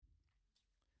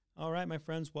All right, my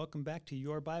friends, welcome back to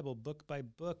Your Bible, Book by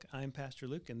Book. I'm Pastor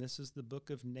Luke, and this is the book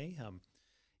of Nahum.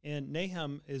 And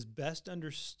Nahum is best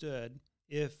understood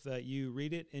if you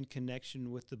read it in connection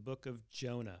with the book of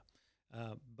Jonah.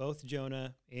 Both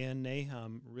Jonah and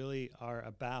Nahum really are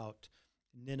about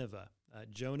Nineveh.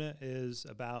 Jonah is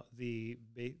about the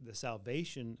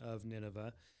salvation of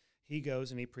Nineveh. He goes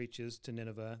and he preaches to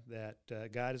Nineveh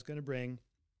that God is going to bring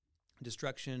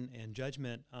destruction and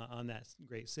judgment on that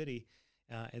great city.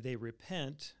 And they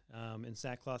repent in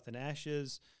sackcloth and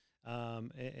ashes,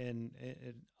 and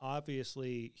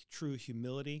obviously true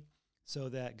humility, so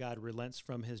that God relents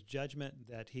from his judgment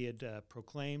that he had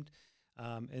proclaimed.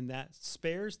 And that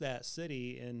spares that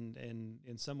city and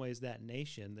in some ways that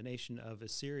nation, the nation of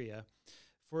Assyria,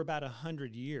 for about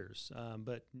 100 years.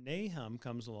 But Nahum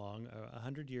comes along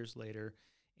 100 years later,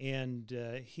 and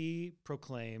he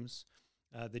proclaims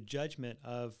the judgment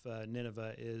of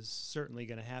Nineveh is certainly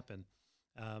going to happen.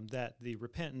 That the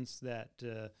repentance that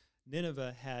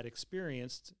Nineveh had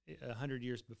experienced 100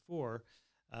 years before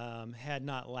had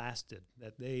not lasted,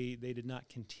 that they did not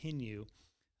continue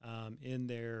in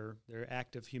their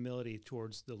act of humility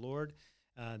towards the Lord.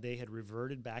 They had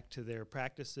reverted back to their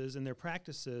practices, and their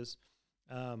practices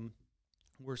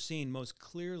were seen most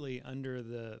clearly under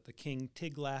the king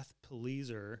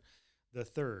Tiglath-Pileser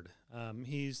III.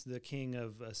 He's the king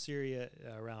of Assyria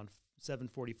around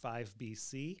 745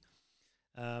 BC.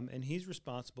 And he's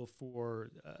responsible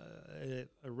for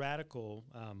a radical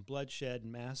bloodshed,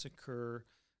 massacre,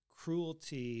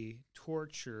 cruelty,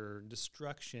 torture,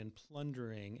 destruction,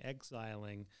 plundering,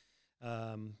 exiling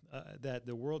that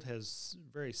the world has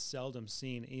very seldom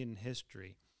seen in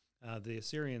history. The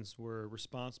Assyrians were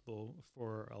responsible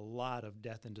for a lot of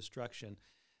death and destruction.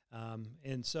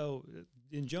 And so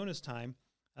in Jonah's time,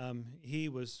 he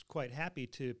was quite happy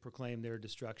to proclaim their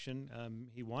destruction.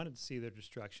 He wanted to see their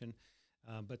destruction.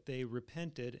 But they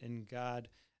repented, and God,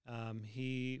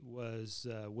 he was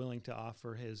willing to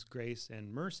offer his grace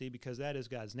and mercy because that is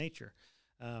God's nature.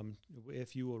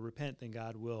 If you will repent, then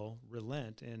God will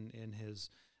relent in his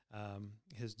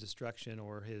destruction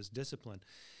or his discipline.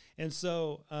 And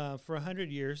so for 100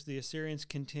 years, the Assyrians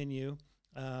continue,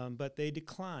 but they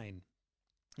decline.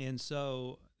 And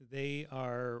so they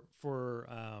are, for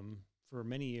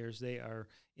many years, they are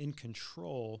in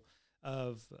control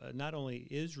of not only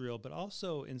Israel, but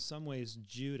also in some ways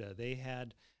Judah. They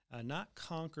had not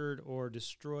conquered or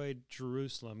destroyed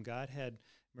Jerusalem. God had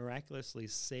miraculously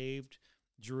saved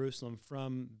Jerusalem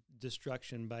from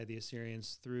destruction by the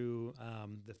Assyrians through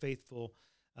the faithful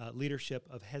leadership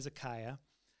of Hezekiah.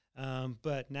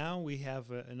 But now we have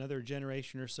another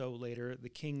generation or so later, the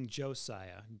King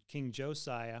Josiah. King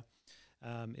Josiah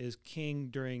is king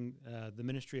during the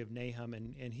ministry of Nahum,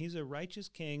 and he's a righteous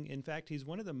king. In fact, he's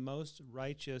one of the most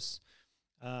righteous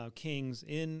kings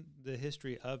in the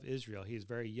history of Israel. He's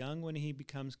very young when he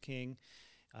becomes king.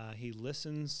 He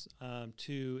listens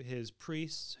to his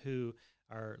priests who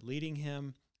are leading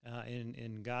him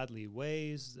in godly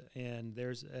ways, and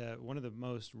there's one of the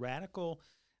most radical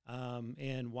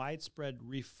and widespread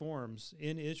reforms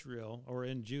in Israel, or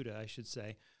in Judah, I should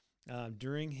say,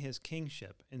 during his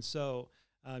kingship. And so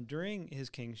during his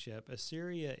kingship,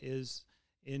 Assyria is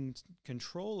in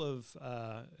control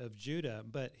of Judah,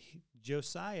 but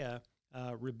Josiah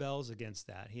rebels against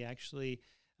that. He actually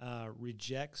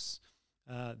rejects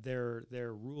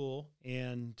their rule,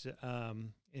 and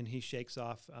he shakes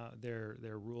off their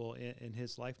rule in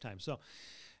his lifetime. So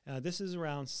this is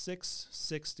around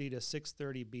 660 to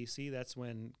 630 BC. That's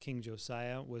when King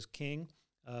Josiah was king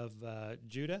of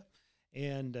Judah.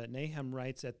 And Nahum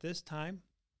writes at this time,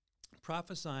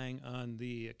 prophesying on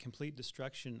the complete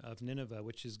destruction of Nineveh,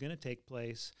 which is going to take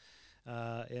place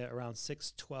around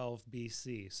 612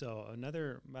 BC. So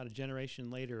about a generation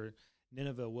later,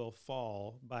 Nineveh will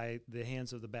fall by the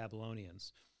hands of the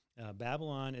Babylonians.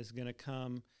 Babylon is going to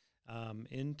come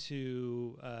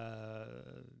into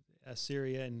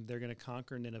Assyria, and they're going to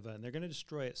conquer Nineveh, and they're going to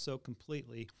destroy it so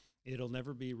completely it'll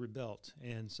never be rebuilt.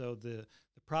 And so the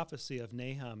prophecy of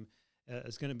Nahum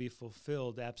is going to be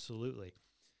fulfilled absolutely.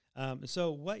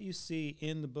 So what you see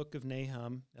in the book of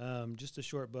Nahum, just a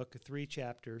short book of 3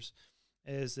 chapters,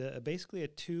 is basically a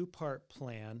 2-part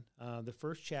plan. The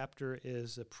first chapter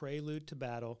is a prelude to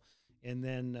battle, and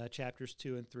then chapters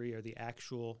 2 and 3 are the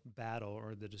actual battle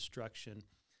or the destruction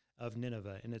of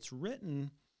Nineveh. And it's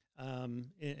written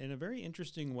in a very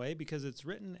interesting way because it's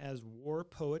written as war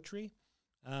poetry,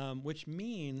 which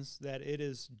means that it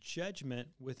is judgment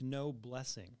with no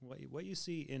blessing. What you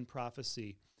see in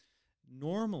prophecy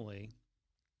normally,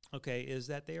 is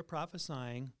that they are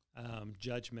prophesying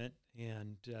judgment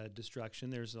and destruction.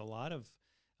 There's a lot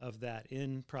of that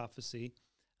in prophecy,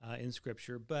 in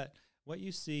Scripture. But what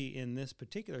you see in this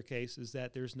particular case is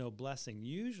that there's no blessing.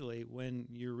 Usually, when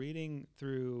you're reading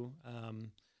through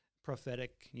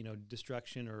prophetic,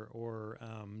 destruction or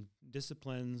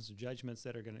disciplines, judgments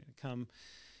that are going to come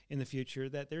in the future,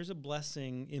 that there's a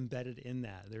blessing embedded in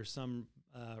that. There's some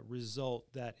result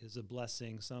that is a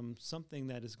blessing, something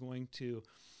that is going to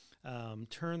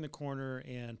turn the corner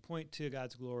and point to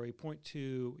God's glory, point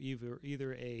to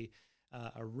either a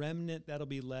remnant that'll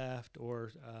be left,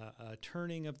 or a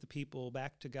turning of the people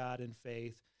back to God in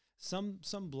faith, some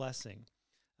blessing.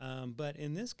 But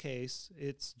in this case,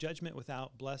 it's judgment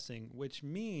without blessing, which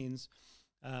means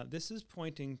this is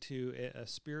pointing to a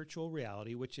spiritual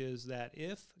reality, which is that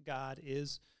if God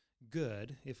is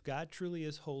good, if God truly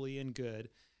is holy and good,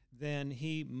 then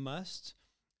he must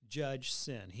judge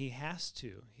sin. He has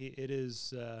to.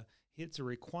 It's a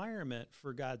requirement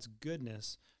for God's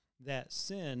goodness that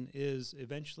sin is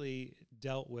eventually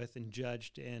dealt with and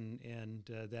judged, and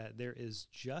that there is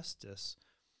justice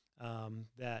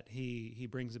that he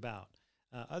brings about.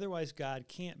 Otherwise, God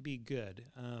can't be good.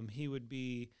 He would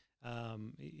be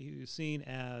he was seen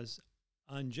as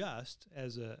unjust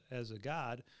as a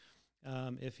God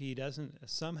if he doesn't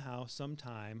somehow,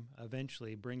 sometime,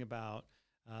 eventually bring about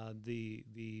the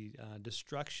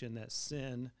destruction that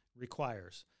sin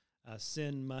requires.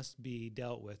 Sin must be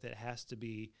dealt with. It has to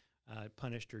be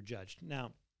punished or judged.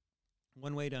 Now,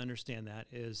 one way to understand that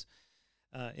is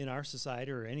in our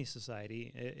society, or any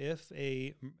society, if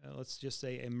let's just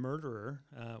say a murderer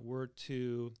were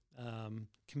to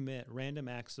commit random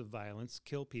acts of violence,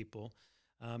 kill people,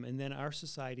 and then our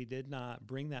society did not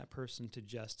bring that person to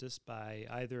justice by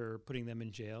either putting them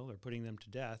in jail or putting them to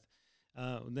death,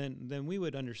 then we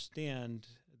would understand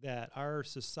that our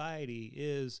society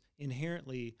is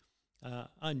inherently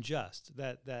unjust,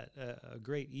 that a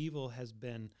great evil has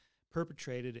been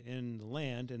perpetrated in the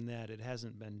land and that it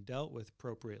hasn't been dealt with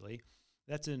appropriately.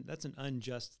 That's an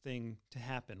unjust thing to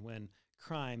happen when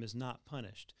crime is not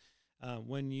punished.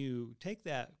 When you take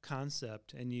that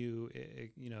concept and you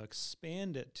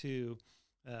expand it to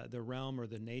the realm or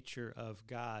the nature of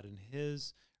God and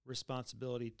his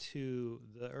responsibility to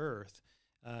the earth,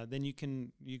 then you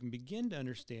can begin to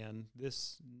understand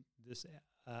this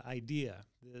idea,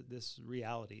 this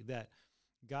reality that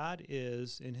God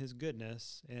is, in his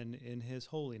goodness and in his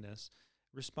holiness,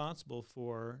 responsible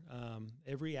for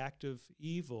every act of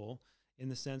evil, in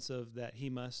the sense of that he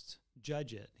must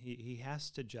judge it. He has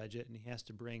to judge it, and he has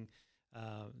to bring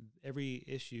every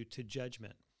issue to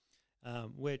judgment,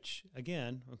 which,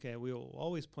 again, we will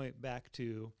always point back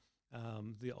to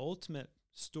the ultimate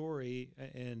story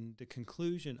and the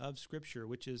conclusion of Scripture,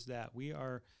 which is that we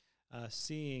are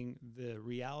seeing the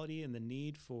reality and the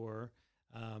need for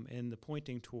and the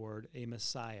pointing toward a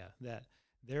Messiah, that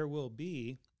there will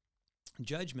be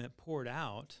judgment poured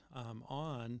out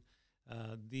on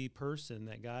the person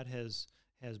that God has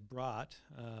brought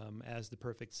as the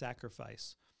perfect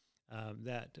sacrifice.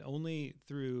 That only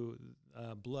through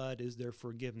blood is there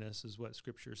forgiveness, is what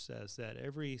Scripture says, that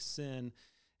every sin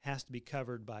has to be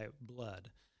covered by blood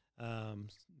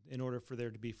in order for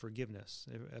there to be forgiveness,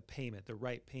 a payment, the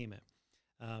right payment.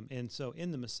 And so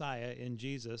in the Messiah, in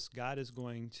Jesus, God is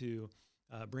going to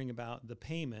bring about the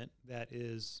payment that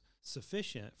is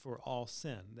sufficient for all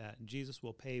sin, that Jesus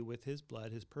will pay with his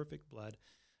blood, his perfect blood,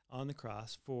 on the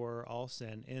cross for all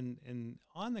sin. And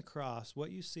on the cross, what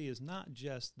you see is not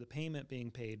just the payment being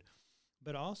paid,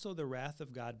 but also the wrath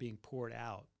of God being poured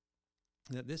out.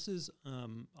 That this is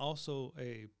also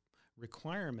a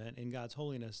requirement in God's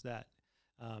holiness, that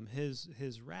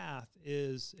his wrath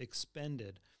is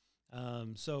expended.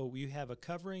 So you have a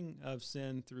covering of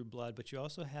sin through blood, but you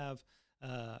also have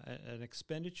an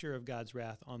expenditure of God's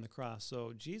wrath on the cross.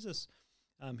 So Jesus,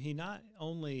 he not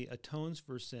only atones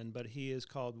for sin, but he is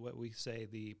called what we say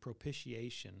the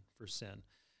propitiation for sin,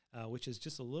 which is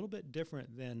just a little bit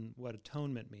different than what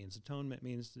atonement means. Atonement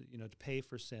means to pay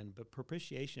for sin, but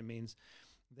propitiation means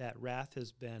that wrath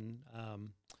has been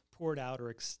poured out or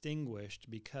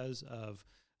extinguished because of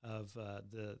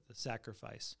the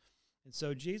sacrifice. And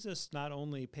so Jesus not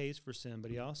only pays for sin,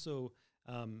 but he also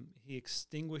he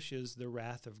extinguishes the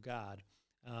wrath of God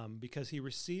because he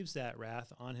receives that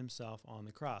wrath on himself on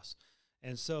the cross.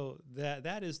 And so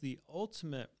that is the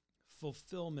ultimate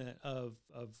fulfillment of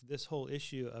this whole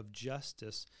issue of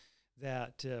justice,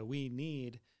 that we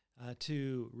need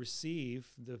to receive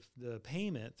the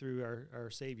payment through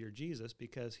our Savior Jesus,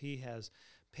 because he has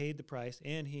paid the price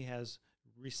and he has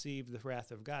received the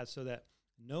wrath of God, so that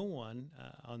no one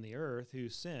on the earth who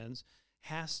sins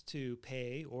has to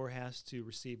pay or has to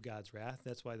receive God's wrath.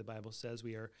 That's why the Bible says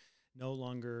we are no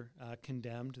longer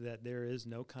condemned, that there is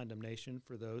no condemnation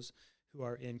for those who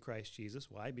are in Christ Jesus.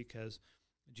 Why? Because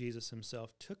Jesus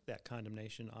himself took that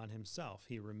condemnation on himself.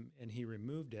 He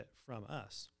removed it from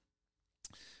us.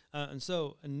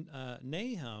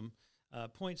 Nahum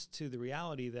points to the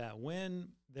reality that when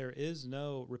there is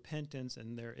no repentance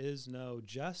and there is no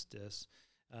justice,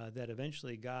 that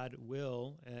eventually God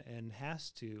will and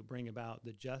has to bring about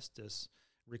the justice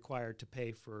required to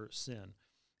pay for sin.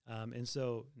 And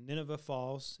so Nineveh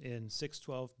falls in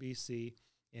 612 BC,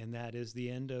 and that is the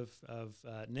end of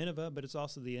Nineveh, but it's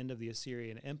also the end of the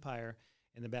Assyrian Empire,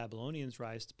 and the Babylonians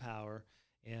rise to power,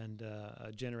 and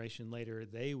a generation later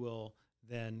they will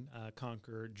then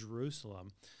conquer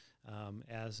Jerusalem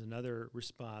as another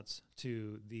response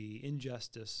to the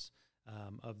injustice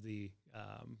of the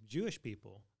Jewish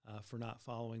people for not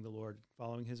following the Lord,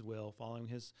 following his will, following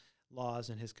his laws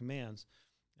and his commands.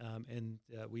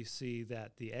 We see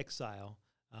that the exile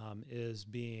is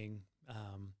being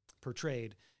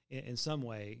portrayed in some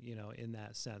way, in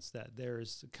that sense, that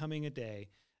there's coming a day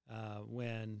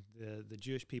when the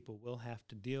Jewish people will have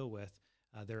to deal with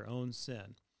their own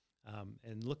sin.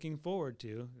 And looking forward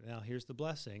to, now here's the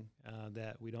blessing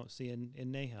that we don't see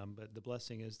in Nahum, but the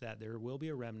blessing is that there will be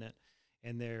a remnant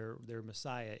and their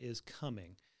Messiah is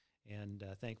coming. And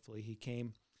thankfully he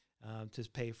came to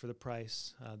pay for the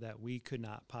price that we could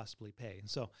not possibly pay. And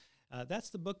so that's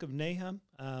the book of Nahum.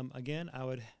 Again, I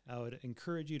would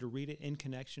encourage you to read it in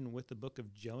connection with the book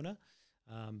of Jonah,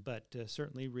 but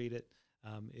certainly read it.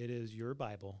 It is your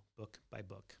Bible, book by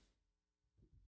book.